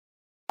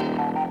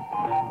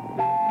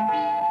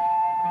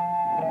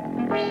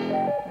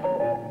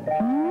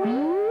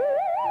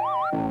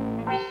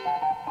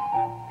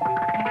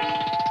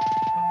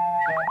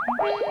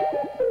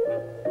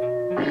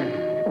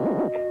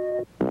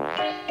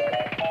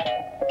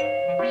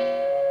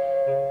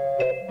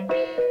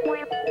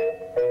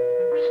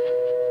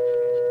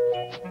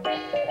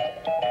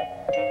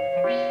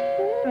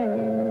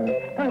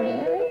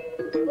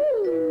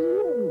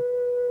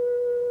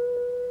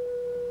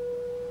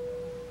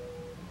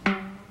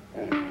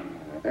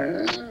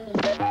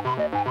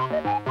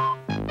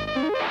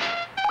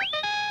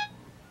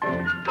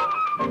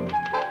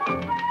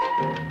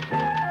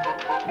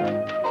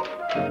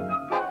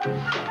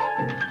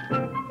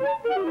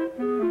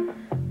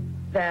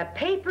The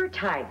Paper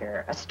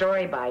Tiger, a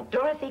story by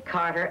Dorothy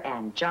Carter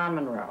and John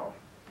Monroe.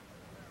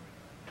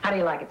 How do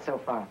you like it so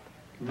far?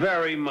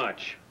 Very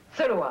much.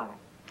 So do I.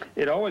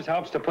 It always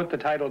helps to put the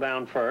title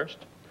down first.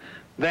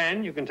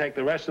 Then you can take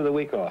the rest of the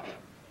week off.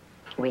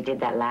 We did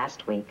that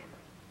last week.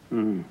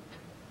 I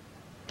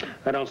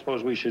don't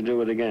suppose we should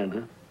do it again,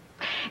 huh?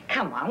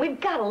 Come on, we've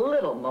got a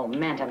little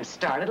momentum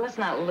started. Let's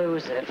not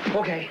lose it.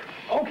 Okay.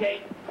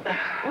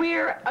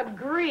 We're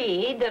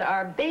agreed that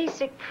our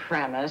basic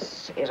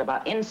premise is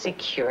about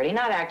insecurity.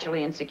 Not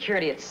actually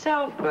insecurity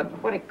itself, but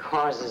what it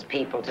causes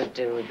people to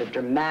do. The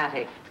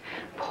dramatic,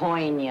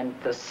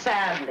 poignant, the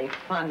sadly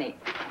funny.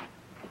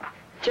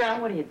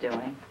 John, what are you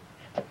doing?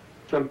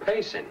 I'm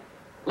pacing.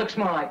 Looks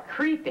more like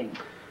creeping.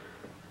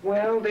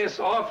 Well, this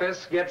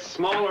office gets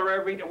smaller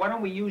every day. Why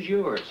don't we use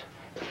yours?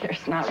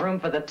 There's not room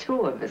for the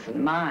two of us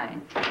in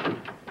mine.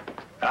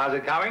 How's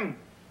it coming?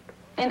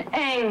 In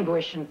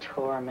anguish and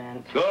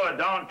torment. Good.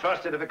 Don't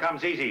trust it if it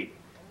comes easy.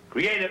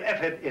 Creative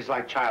effort is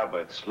like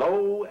childbirth,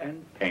 slow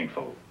and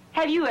painful.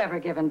 Have you ever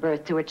given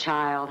birth to a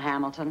child,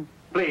 Hamilton?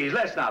 Please,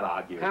 let's not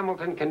argue.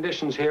 Hamilton,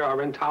 conditions here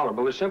are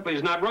intolerable. There simply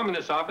is not room in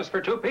this office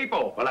for two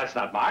people. Well, that's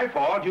not my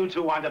fault. You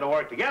two wanted to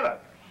work together.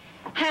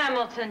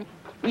 Hamilton,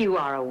 you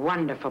are a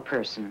wonderful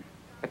person,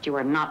 but you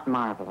are not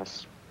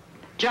marvelous.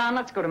 John,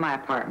 let's go to my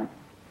apartment.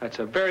 That's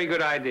a very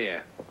good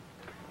idea.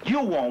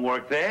 You won't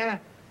work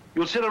there.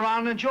 You'll sit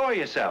around and enjoy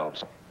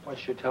yourselves.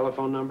 What's your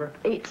telephone number?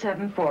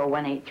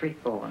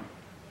 874-1834.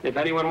 If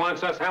anyone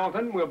wants us,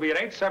 Hamilton, we'll be at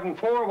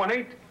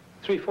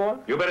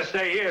 874-1834. You better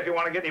stay here if you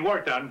want to get any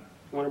work done.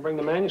 You want to bring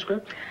the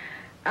manuscript?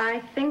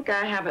 I think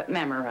I have it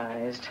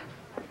memorized.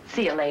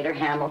 See you later,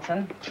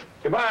 Hamilton.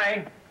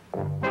 Goodbye.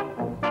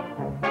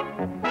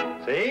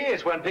 See,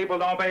 it's when people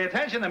don't pay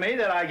attention to me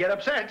that I get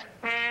upset.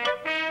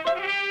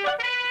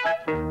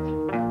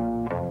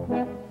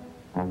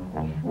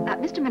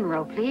 Mr.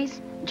 Monroe,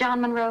 please.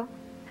 John Monroe.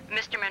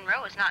 Mr.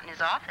 Monroe is not in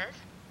his office.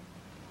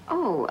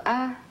 Oh,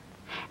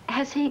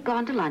 has he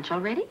gone to lunch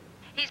already?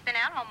 He's been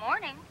out all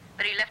morning,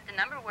 but he left the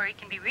number where he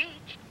can be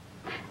reached.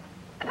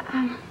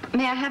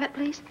 May I have it,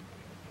 please?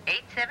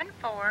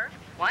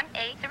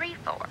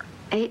 874-1834.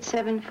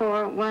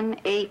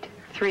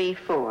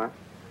 874-1834.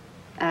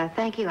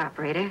 Thank you,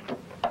 operator.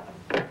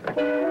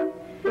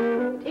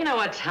 Do you know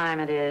what time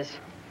it is?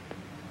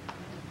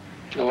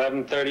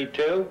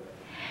 11:32.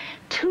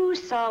 2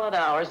 solid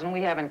hours, and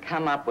we haven't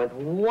come up with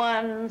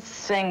one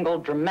single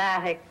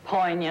dramatic,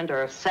 poignant,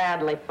 or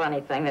sadly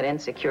funny thing that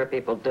insecure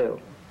people do.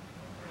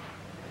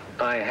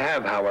 I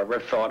have, however,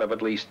 thought of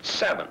at least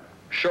 7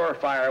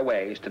 surefire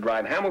ways to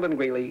drive Hamilton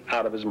Greeley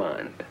out of his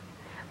mind.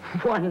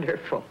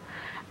 Wonderful.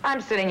 I'm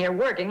sitting here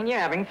working, and you're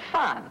having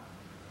fun.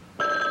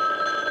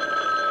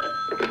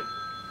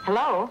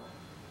 Hello?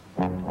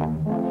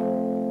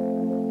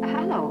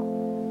 Hello.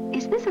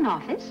 Is this an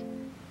office?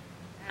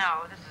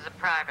 No, this is a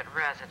private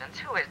residence.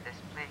 Who is this,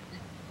 please?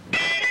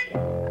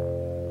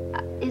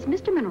 Is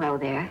Mr. Monroe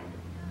there?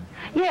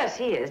 Yes,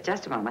 he is.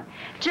 Just a moment.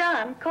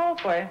 John, call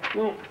for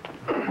you.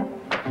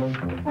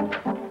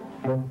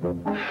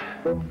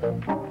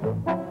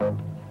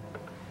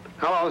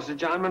 Hello, this is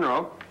John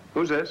Monroe.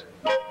 Who's this?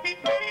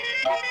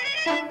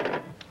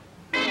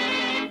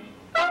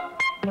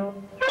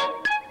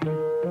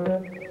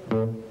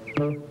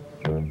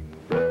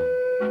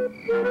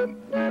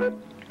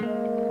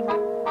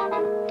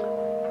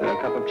 A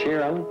cup of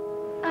cheer, Ellen?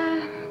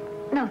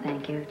 No,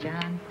 thank you,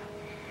 John.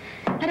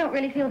 I don't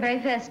really feel very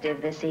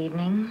festive this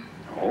evening.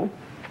 Oh?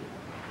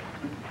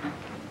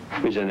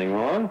 Is anything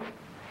wrong?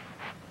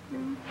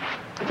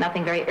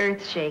 Nothing very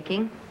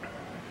earth-shaking.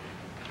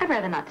 I'd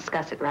rather not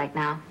discuss it right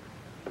now.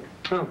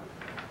 Oh.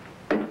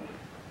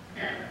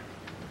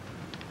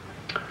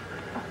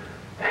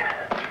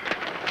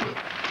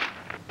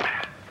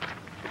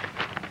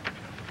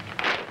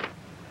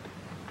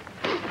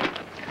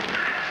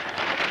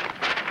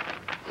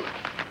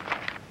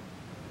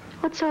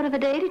 What sort of a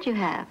day did you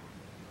have?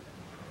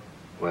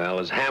 Well,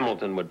 as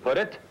Hamilton would put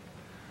it,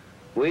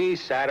 we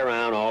sat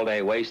around all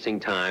day wasting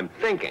time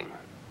thinking.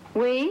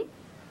 We?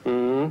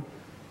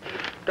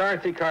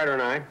 Dorothy Carter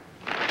and I,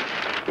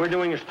 we're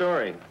doing a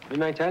story.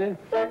 Didn't I tell you?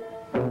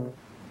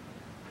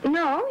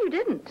 No, you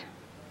didn't.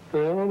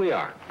 Well, we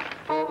are.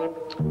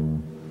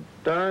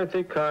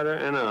 Dorothy Carter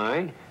and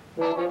I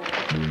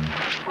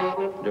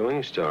doing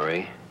a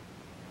story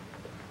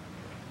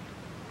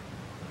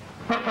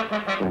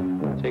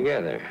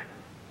Together.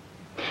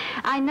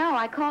 I know.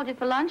 I called you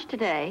for lunch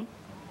today.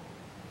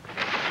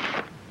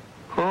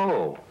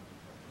 Oh.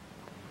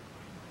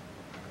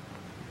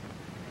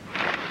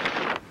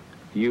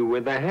 You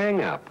were the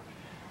hang-up.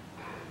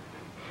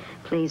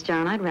 Please,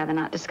 John, I'd rather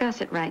not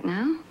discuss it right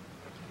now.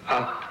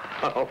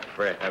 Oh,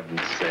 for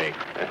heaven's sake.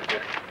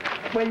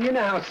 Well, you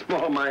know how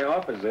small my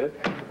office is.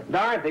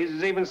 Dorothy's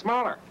is even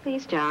smaller.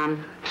 Please,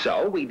 John.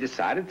 So we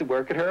decided to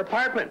work at her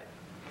apartment.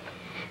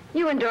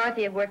 You and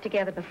Dorothy have worked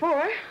together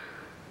before.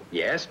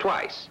 Yes,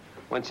 twice.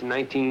 Once in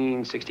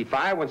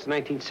 1965, once in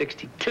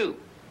 1962.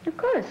 Of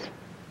course.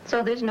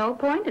 So there's no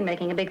point in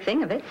making a big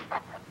thing of it.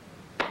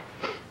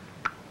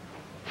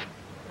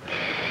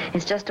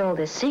 It's just all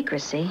this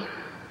secrecy.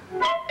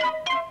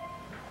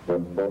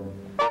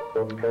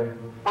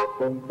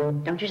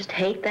 Don't you just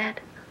hate that?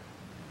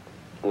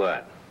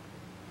 What?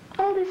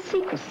 All this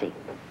secrecy.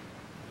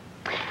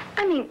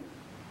 I mean,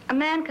 a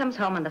man comes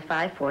home on the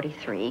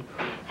 543,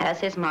 has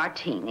his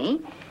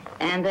martini,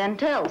 and then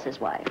tells his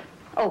wife,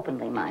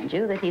 openly, mind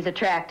you, that he's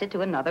attracted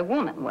to another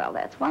woman. Well,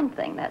 that's one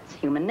thing. That's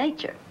human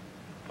nature.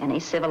 Any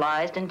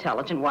civilized,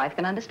 intelligent wife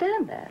can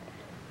understand that.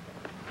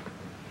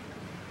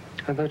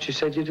 I thought you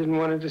said you didn't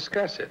want to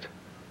discuss it.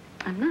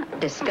 I'm not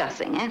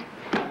discussing it.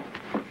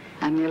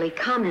 I'm merely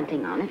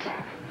commenting on it.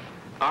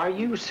 Are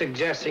you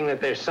suggesting that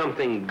there's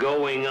something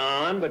going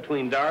on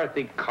between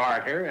Dorothy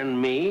Carter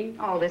and me?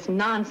 All this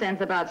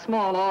nonsense about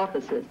small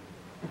offices.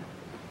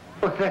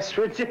 Well, that's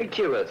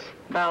ridiculous.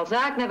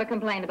 Balzac never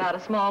complained about a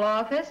small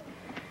office.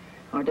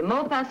 Or de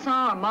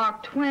Maupassant or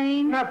Mark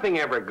Twain. Nothing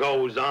ever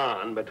goes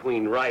on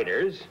between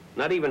writers,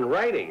 not even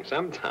writing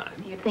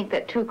sometimes. You'd think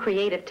that two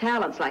creative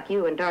talents like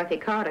you and Dorothy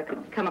Carter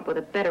could come up with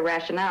a better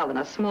rationale than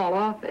a small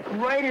office.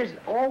 Writers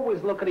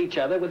always look at each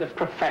other with a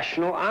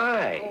professional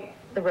eye.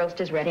 The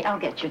roast is ready. I'll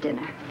get you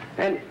dinner.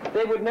 And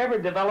they would never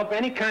develop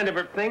any kind of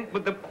a thing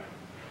with the...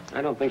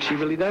 I don't think she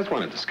really does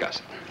want to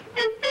discuss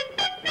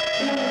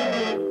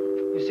it.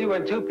 You see,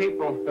 when two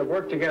people have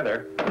worked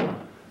together,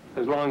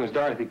 as long as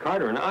Dorothy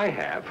Carter and I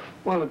have,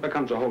 well, it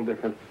becomes a whole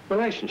different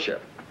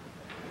relationship.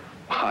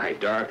 Why,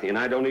 Dorothy and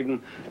I don't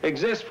even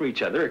exist for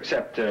each other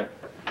except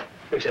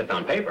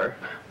on paper.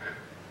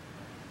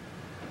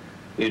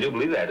 You do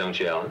believe that, don't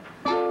you, Ellen?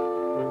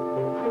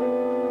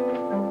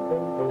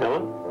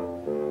 Ellen?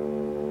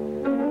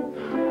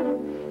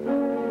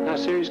 How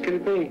serious can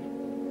it be?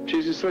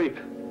 She's asleep.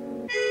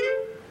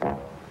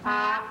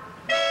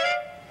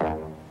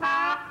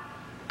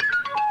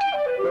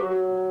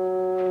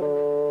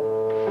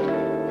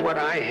 What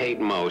I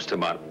hate most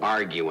about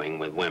arguing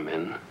with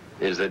women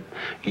is that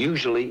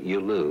usually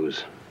you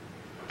lose.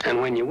 And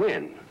when you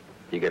win,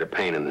 you get a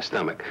pain in the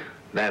stomach.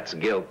 That's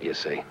guilt, you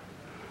see.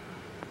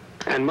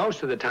 And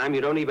most of the time,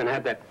 you don't even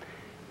have that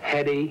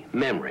heady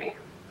memory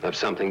of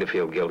something to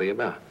feel guilty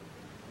about.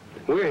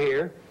 We're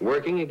here,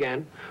 working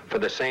again, for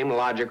the same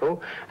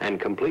logical and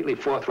completely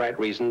forthright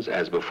reasons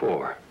as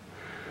before.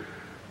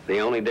 The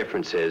only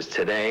difference is,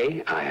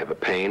 today, I have a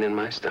pain in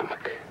my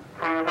stomach.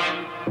 Well,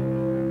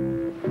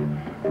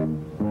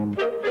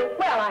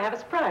 I have a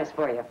surprise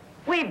for you.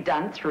 We've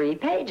done 3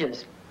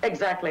 pages.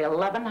 Exactly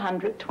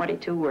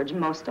 1,122 words,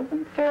 most of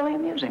them fairly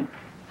amusing.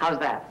 How's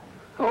that?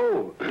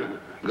 Oh,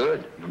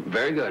 good.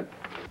 Very good.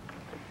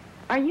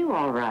 Are you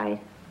all right?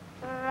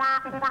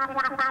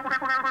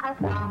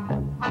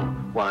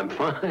 Well, I'm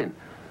fine.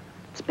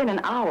 It's been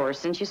an hour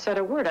since you said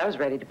a word. I was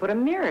ready to put a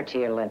mirror to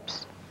your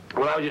lips.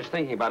 Well, I was just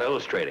thinking about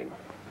illustrating.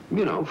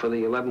 You know, for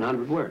the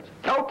 1,100 words.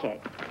 Okay,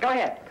 go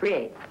ahead,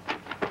 create.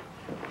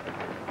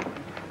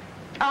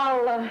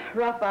 I'll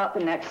rough out the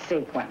next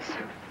sequence.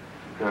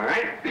 All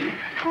right.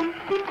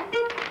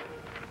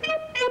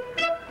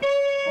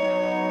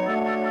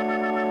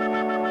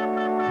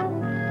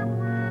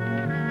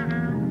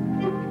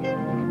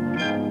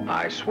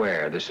 I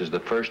swear this is the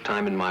first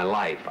time in my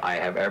life I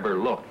have ever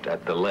looked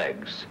at the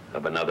legs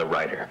of another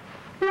writer.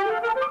 It's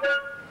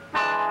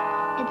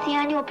the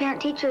annual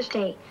Parent-Teachers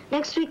Day,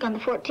 next week on the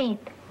 14th.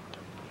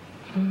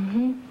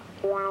 Mm-hmm.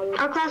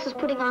 Our class is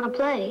putting on a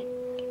play.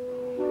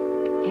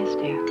 Yes,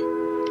 dear.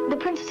 The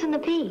Princess and the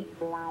Pea.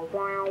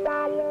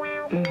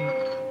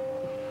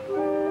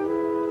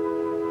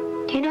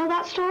 Do you know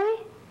that story?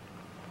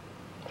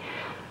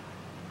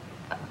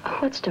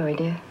 What story,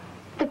 dear?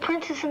 The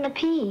Princess and the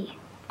Pea.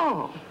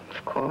 Oh,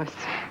 of course.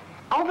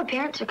 All the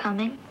parents are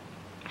coming.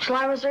 Shall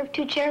I reserve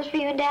 2 chairs for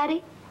you and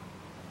Daddy?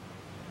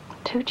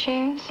 2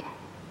 chairs?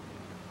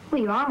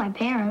 Well, you are my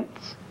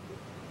parents.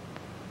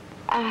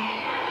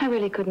 I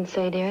really couldn't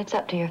say, dear. It's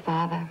up to your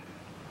father.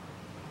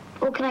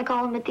 Well, can I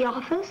call him at the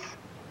office?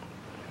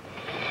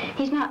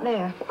 He's not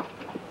there.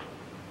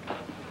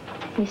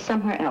 He's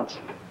somewhere else.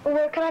 Well,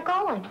 where can I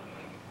call him?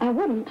 I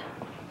wouldn't.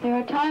 There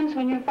are times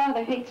when your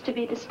father hates to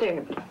be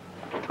disturbed.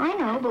 I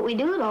know, but we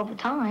do it all the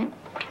time.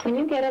 When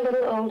you get a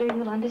little older,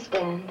 you'll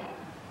understand.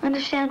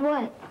 Understand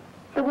what?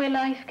 The way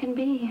life can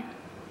be.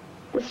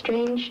 The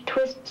strange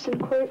twists and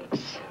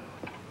quirks.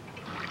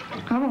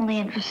 I'm only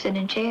interested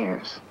in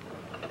chairs.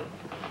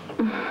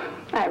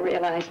 I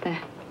realize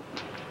that.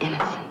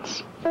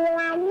 Innocence.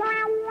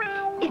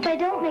 It's If I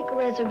don't make a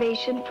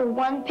reservation for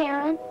 1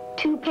 parent,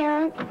 2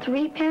 parent,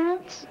 3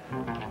 parents?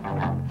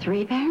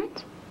 3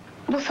 parents?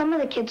 Well, some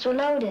of the kids are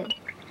loaded.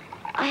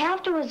 I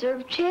have to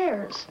reserve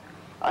chairs.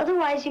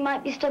 Otherwise, you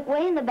might be stuck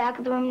way in the back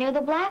of the room near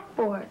the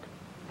blackboard.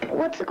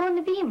 What's it going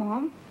to be,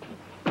 Mom?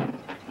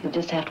 You'll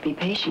just have to be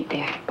patient,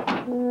 dear.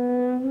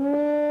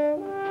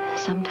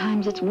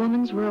 Sometimes it's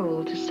woman's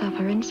role to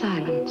suffer in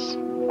silence.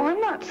 Well, I'm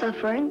not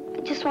suffering. I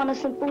just want a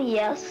simple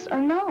yes or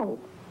no.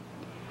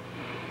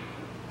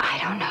 I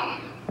don't know.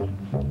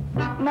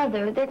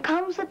 Mother, there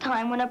comes a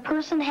time when a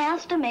person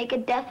has to make a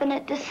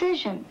definite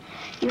decision.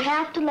 You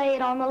have to lay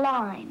it on the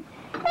line.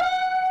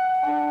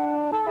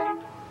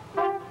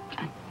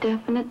 A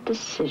definite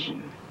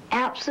decision.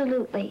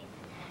 Absolutely.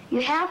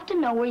 You have to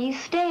know where you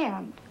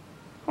stand.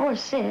 Or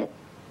sit.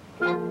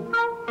 1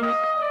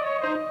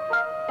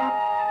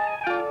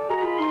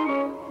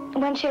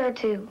 chair or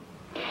 2?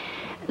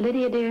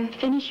 Lydia, dear,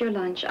 finish your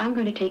lunch. I'm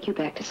going to take you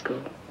back to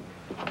school.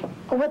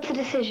 Well, what's the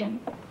decision?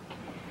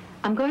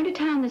 I'm going to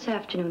town this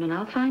afternoon, and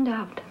I'll find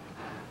out.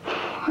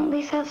 At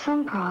least that's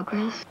some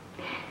progress.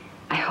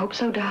 I hope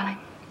so, darling.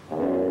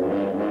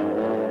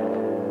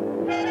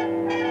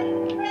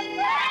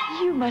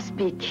 You must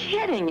be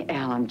kidding,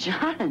 Ellen.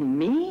 John and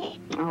me?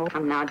 Oh,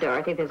 come now,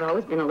 Dorothy. There's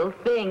always been a little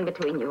thing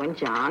between you and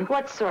John.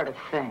 What sort of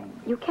thing?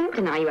 You can't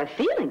deny you have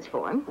feelings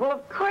for him. Well,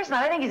 of course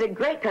not. I think he's a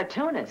great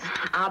cartoonist.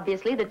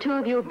 Obviously, the two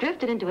of you have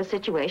drifted into a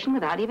situation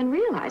without even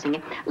realizing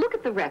it. Look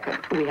at the record.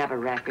 We have a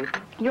record.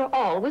 You're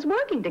always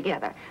working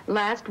together.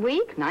 Last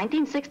week,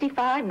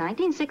 1965,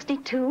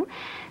 1962.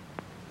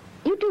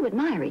 You do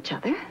admire each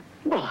other.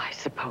 Well, I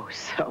suppose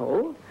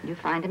so. You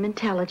find him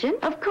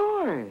intelligent, Of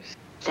course.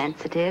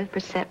 sensitive,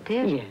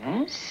 perceptive,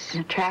 Yes.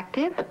 and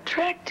attractive.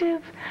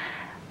 Attractive.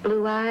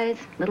 Blue eyes,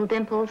 little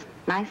dimples,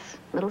 nice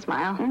little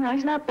smile. No,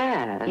 he's not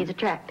bad. He's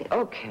attractive.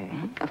 Okay.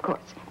 Of course.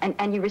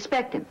 And you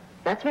respect him.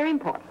 That's very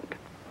important.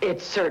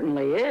 It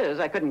certainly is.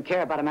 I couldn't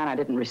care about a man I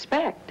didn't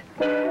respect.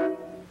 There,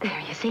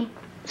 you see?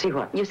 See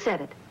what? You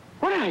said it.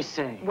 What did I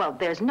say? Well,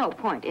 there's no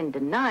point in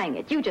denying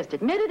it. You just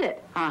admitted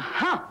it.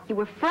 Uh-huh. You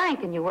were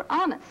frank and you were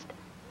honest.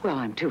 Well,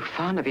 I'm too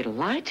fond of you to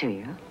lie to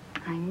you.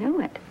 I knew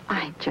it.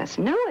 I just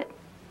knew it.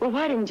 Well,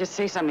 why didn't you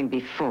say something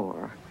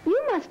before?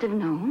 You must have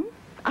known.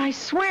 I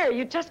swear,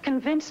 you just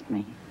convinced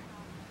me.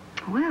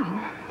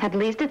 Well, at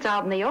least it's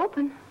out in the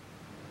open.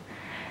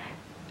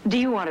 Do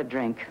you want a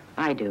drink?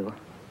 I do.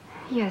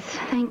 Yes,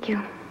 thank you.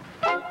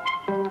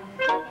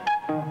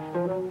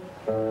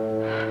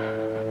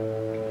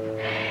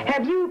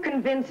 Have you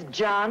convinced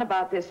John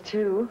about this,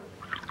 too?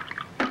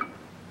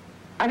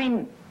 I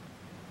mean,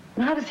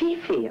 how does he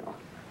feel?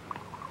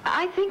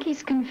 I think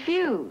he's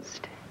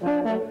confused.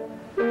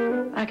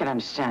 I can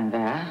understand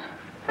that.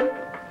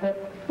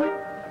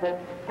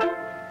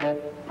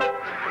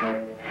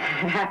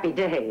 Happy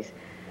days.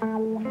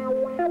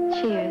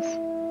 Cheers.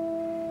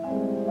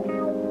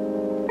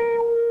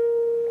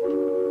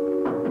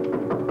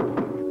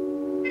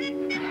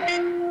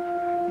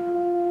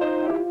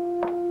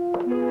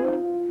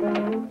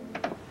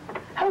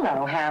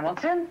 Hello,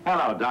 Hamilton.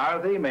 Hello,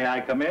 Dorothy. May I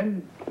come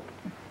in?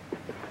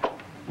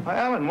 Why,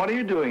 Ellen, what are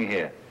you doing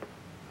here?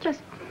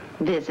 Just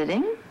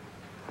visiting.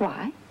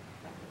 Why?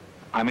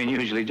 I mean,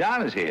 usually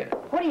John is here.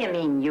 What do you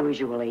mean,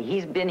 usually?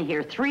 He's been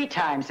here 3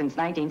 times since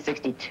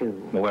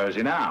 1962. Well, where is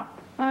he now?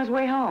 On his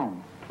way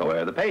home. Well,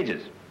 where are the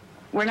pages?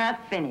 We're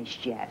not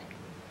finished yet.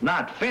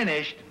 Not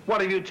finished?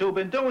 What have you two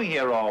been doing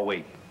here all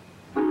week?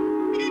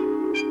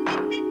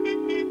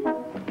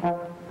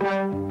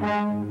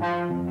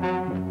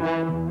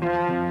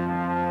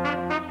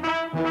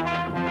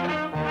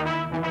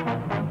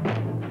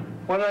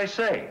 What did I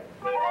say?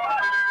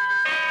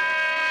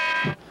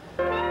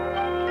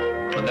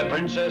 The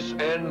Princess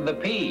and the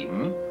Pea,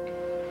 hmm?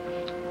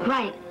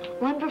 Right.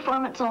 1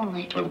 performance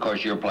only. Of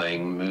course, you're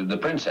playing the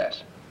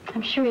princess.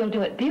 I'm sure you'll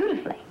do it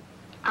beautifully.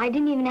 I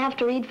didn't even have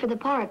to read for the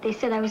part. They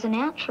said I was a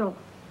natural.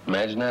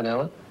 Imagine that,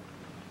 Ellen.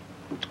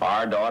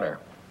 Our daughter,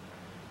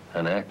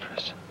 an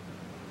actress.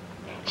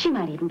 She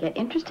might even get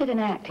interested in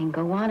acting,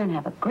 go on and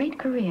have a great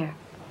career.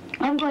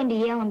 I'm going to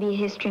Yale and be a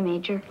history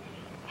major.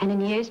 And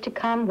in years to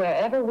come,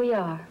 wherever we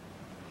are,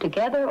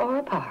 together or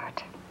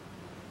apart,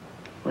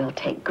 we'll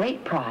take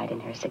great pride in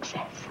her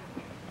success.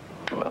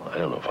 Well, I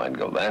don't know if I'd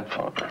go that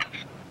far.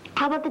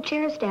 How about the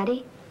chairs,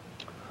 Daddy?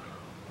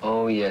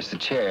 Oh, yes, the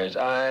chairs.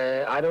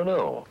 I don't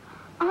know.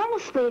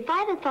 Honestly, if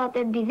I'd have thought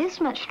there'd be this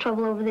much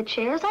trouble over the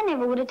chairs, I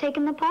never would have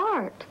taken the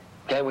part.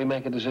 Can't we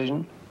make a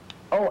decision?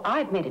 Oh,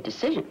 I've made a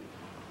decision,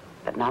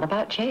 but not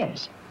about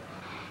chairs.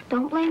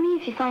 Don't blame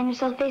me if you find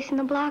yourself facing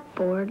the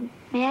blackboard.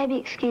 May I be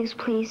excused,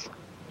 please?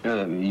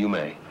 You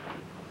may.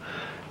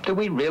 Do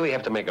we really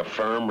have to make a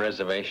firm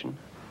reservation?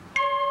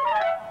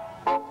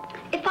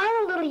 If I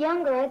were a little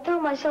younger, I'd throw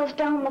myself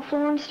down on the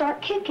floor and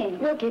start kicking.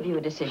 We'll give you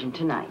a decision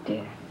tonight,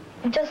 dear.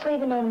 Just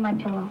leave a note on my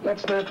pillow.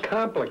 That's not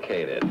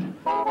complicated.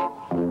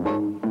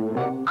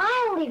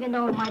 I'll leave a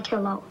note on my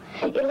pillow.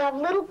 It'll have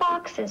little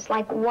boxes,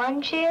 like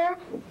 1 chair,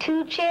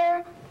 2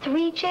 chair,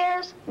 3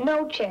 chairs,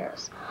 no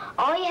chairs.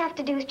 All you have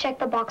to do is check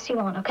the box you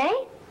want, okay?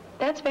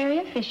 That's very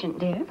efficient,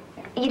 dear.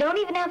 You don't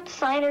even have to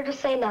sign or to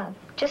say love.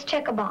 Just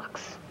check a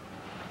box.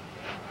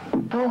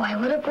 Boy,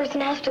 what a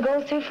person has to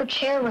go through for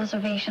chair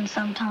reservations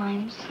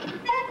sometimes.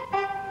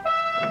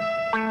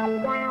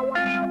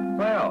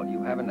 Well,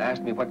 you haven't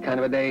asked me what kind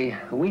of a day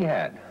we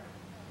had.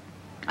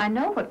 I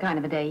know what kind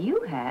of a day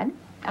you had.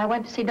 I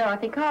went to see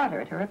Dorothy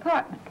Carter at her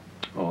apartment.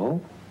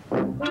 Oh?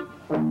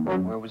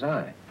 Where was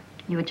I?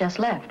 You had just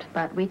left,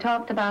 but we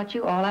talked about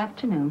you all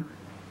afternoon.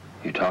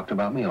 You talked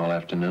about me all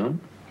afternoon?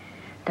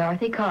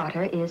 Dorothy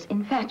Carter is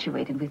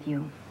infatuated with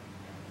you.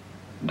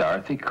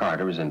 Dorothy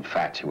Carter is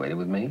infatuated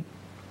with me?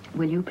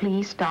 Will you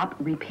please stop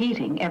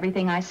repeating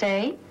everything I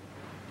say?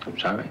 I'm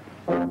sorry.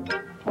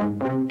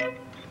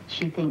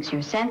 She thinks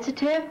you're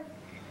sensitive,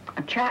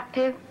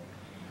 attractive,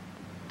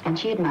 and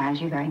she admires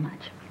you very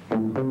much.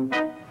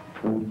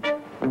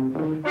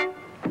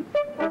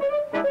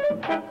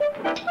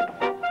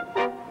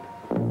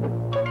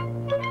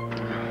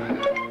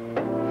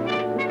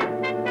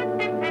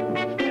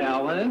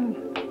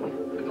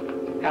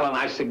 Ellen,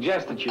 I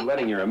suggest that you're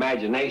letting your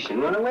imagination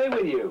run away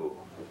with you.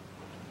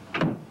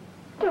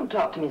 Don't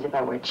talk to me as if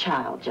I were a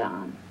child,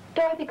 John.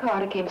 Dorothy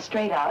Carter came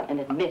straight out and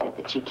admitted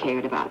that she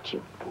cared about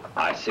you.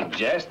 I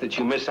suggest that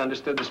you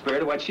misunderstood the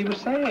spirit of what she was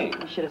saying.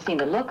 You should have seen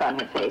the look on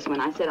her face when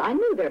I said I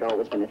knew there'd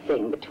always been a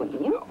thing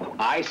between you.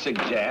 I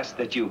suggest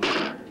that you...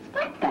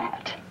 Stop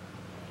that.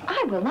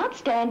 I will not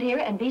stand here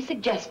and be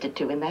suggested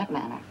to in that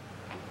manner.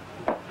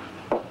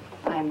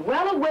 I'm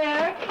well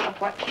aware of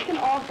what she can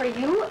offer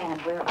you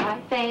and where I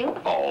fail.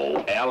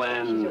 Oh,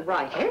 Ellen. She's a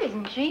writer,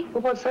 isn't she?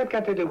 Well, what's that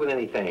got to do with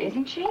anything?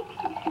 Isn't she?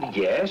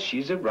 Yes,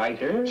 she's a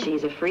writer.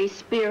 She's a free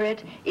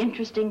spirit,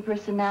 interesting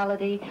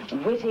personality,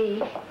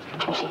 witty,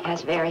 and she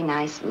has very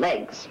nice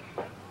legs.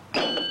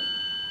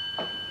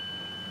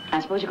 I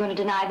suppose you're going to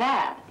deny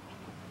that.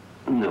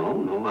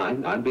 No,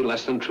 I'd be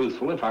less than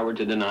truthful if I were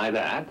to deny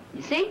that.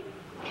 You see?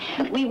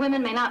 We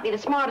women may not be the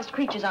smartest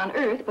creatures on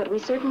earth, but we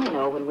certainly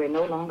know when we're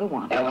no longer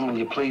wanted. Ellen, will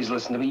you please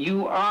listen to me?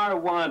 You are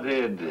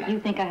wanted. You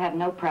think I have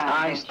no pride?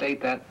 I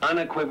state that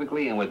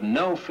unequivocally and with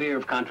no fear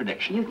of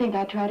contradiction. You think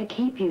I try to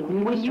keep you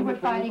when you were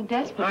fighting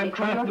desperately I'm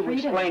for your trying to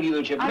freedom. explain to you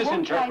that you've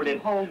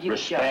misinterpreted you,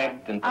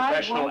 respect John. and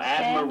professional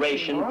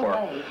admiration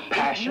for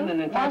passion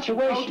and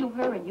infatuation. If you go to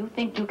her and you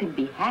think you can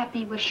be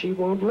happy with... She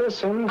won't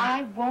listen.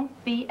 I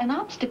won't be an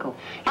obstacle.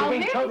 You're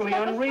being totally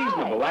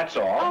unreasonable, that's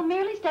all. I'll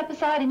merely step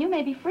aside and you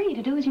may be free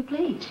to do as you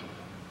please.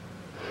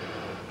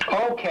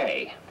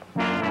 Okay.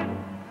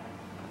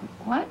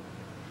 What?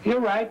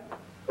 You're right.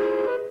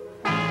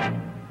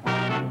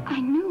 I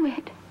knew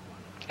it.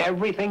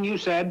 Everything you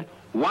said,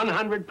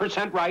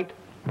 100% right.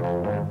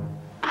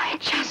 I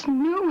just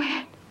knew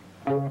it.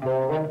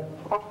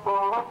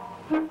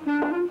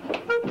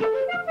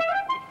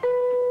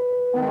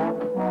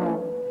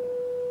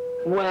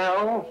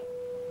 Well...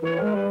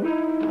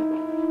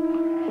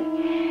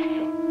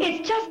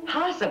 It's just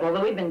possible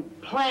that we've been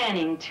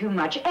planning too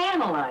much,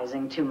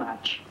 analyzing too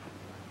much.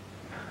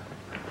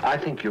 I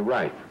think you're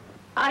right.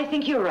 I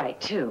think you're right,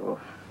 too.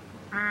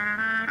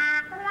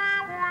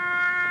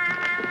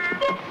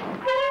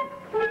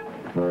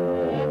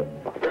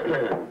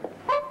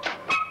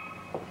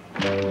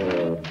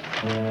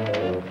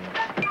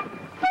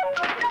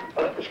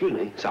 Excuse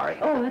me, sorry.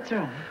 Oh, that's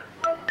right.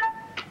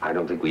 I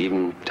don't think we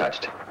even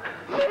touched.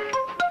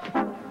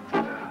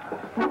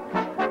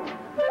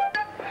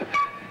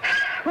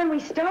 When we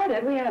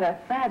started, we had a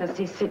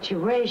fantasy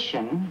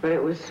situation, but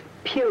it was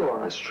pure.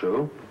 That's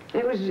true.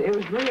 It was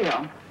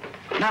real.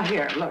 Now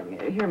here, look,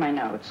 here are my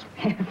notes.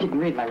 If you can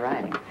read my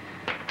writing.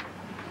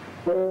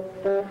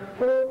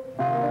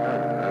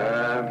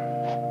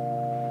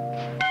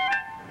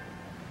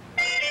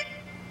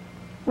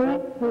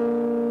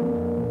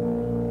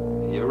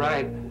 You're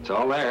right. It's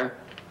all there.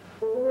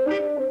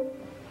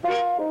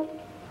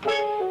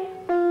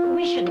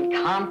 We shouldn't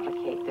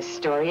complicate the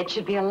story. It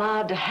should be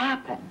allowed to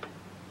happen.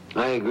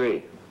 I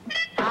agree.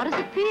 How does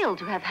it feel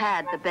to have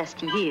had the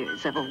best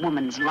years of a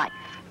woman's life?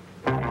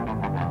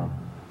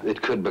 It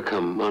could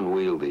become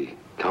unwieldy,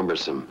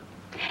 cumbersome.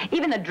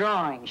 Even the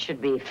drawing should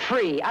be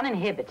free,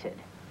 uninhibited.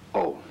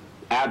 Oh,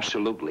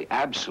 absolutely,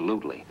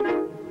 absolutely.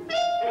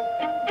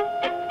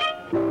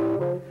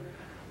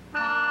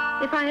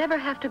 If I ever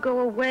have to go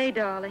away,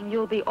 darling,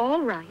 you'll be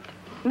all right.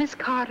 Miss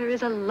Carter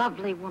is a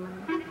lovely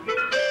woman.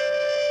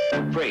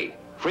 Free.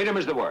 Freedom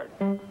is the word.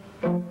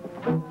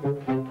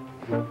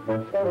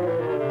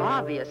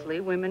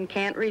 Obviously, women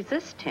can't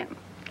resist him.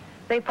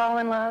 They fall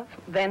in love,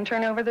 then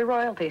turn over their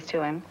royalties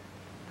to him.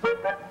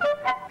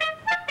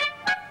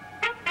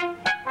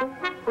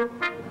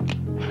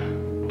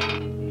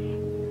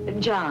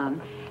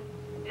 John,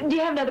 do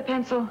you have another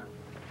pencil?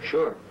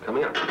 Sure,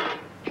 coming up.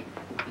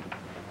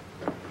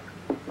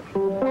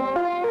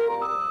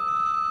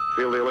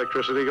 Feel the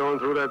electricity going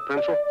through that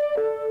pencil?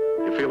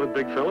 You feel it,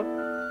 big fella?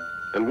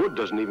 And wood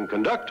doesn't even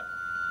conduct.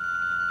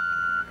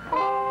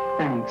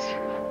 Thanks.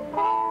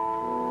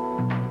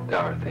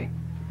 Dorothy.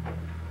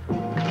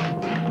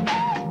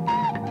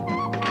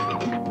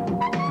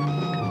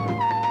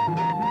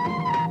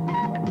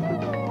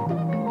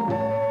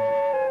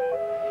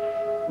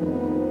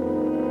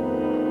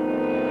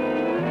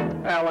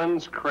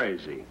 Ellen's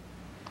crazy.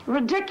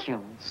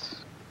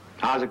 Ridiculous.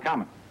 How's it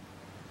coming?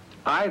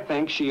 I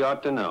think she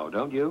ought to know,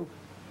 don't you?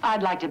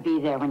 I'd like to be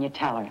there when you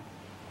tell her.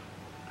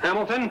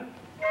 Hamilton?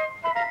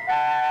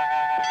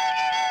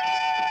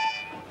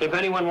 If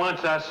anyone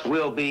wants us,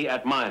 we'll be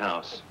at my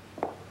house.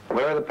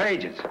 Where are the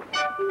pages?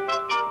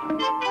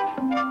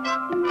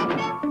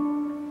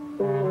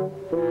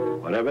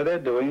 Whatever they're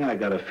doing, I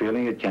got a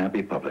feeling it can't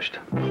be published.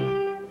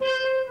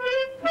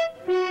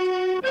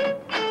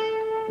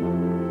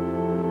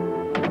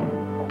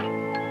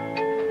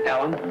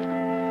 Ellen,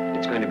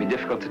 it's going to be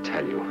difficult to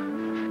tell you.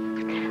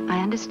 I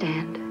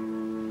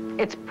understand.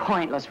 It's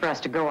pointless for us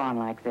to go on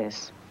like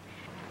this.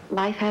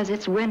 Life has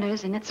its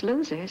winners and its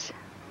losers.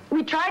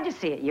 We tried to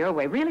see it your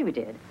way, really we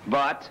did.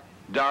 But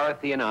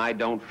Dorothy and I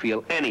don't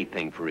feel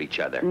anything for each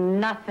other.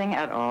 Nothing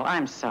at all.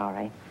 I'm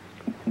sorry.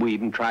 We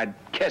even tried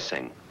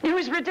kissing. It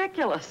was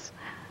ridiculous.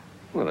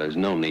 Well, there's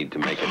no need to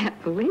I make it.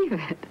 can't believe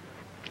it.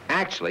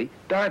 Actually,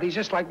 Dorothy's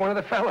just like one of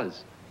the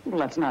fellas. Well,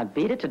 let's not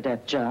beat it to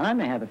death, John. I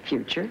may have a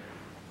future.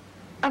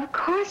 Of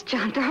course,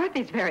 John.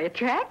 Dorothy's very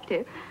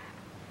attractive.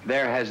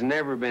 There has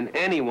never been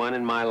anyone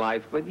in my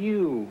life but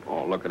you.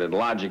 Oh, look at it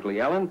logically,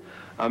 Ellen.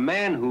 A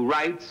man who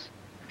writes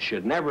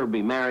should never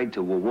be married to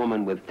a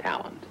woman with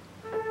talent.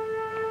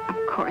 Of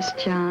course,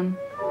 John.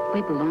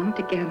 We belong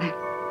together.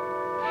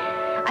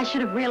 I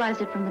should have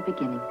realized it from the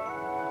beginning.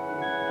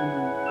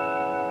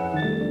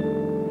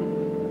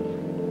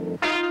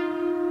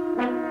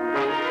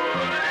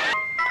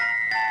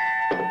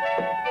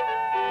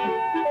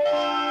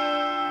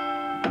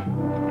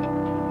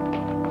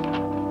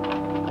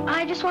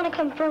 I just want to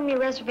confirm your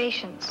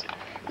reservations.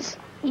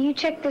 You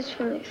checked this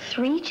for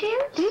 3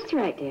 chairs? That's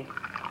right, dear.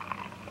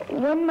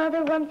 One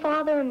mother, one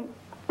father,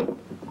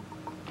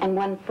 And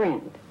one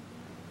friend.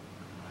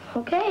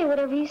 okay,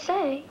 whatever you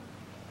say.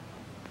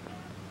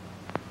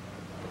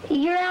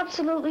 You're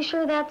absolutely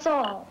sure that's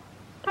all?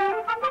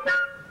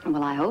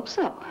 Well, I hope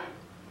so.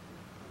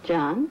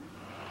 John?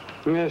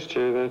 Yes,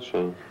 dear, that's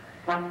all.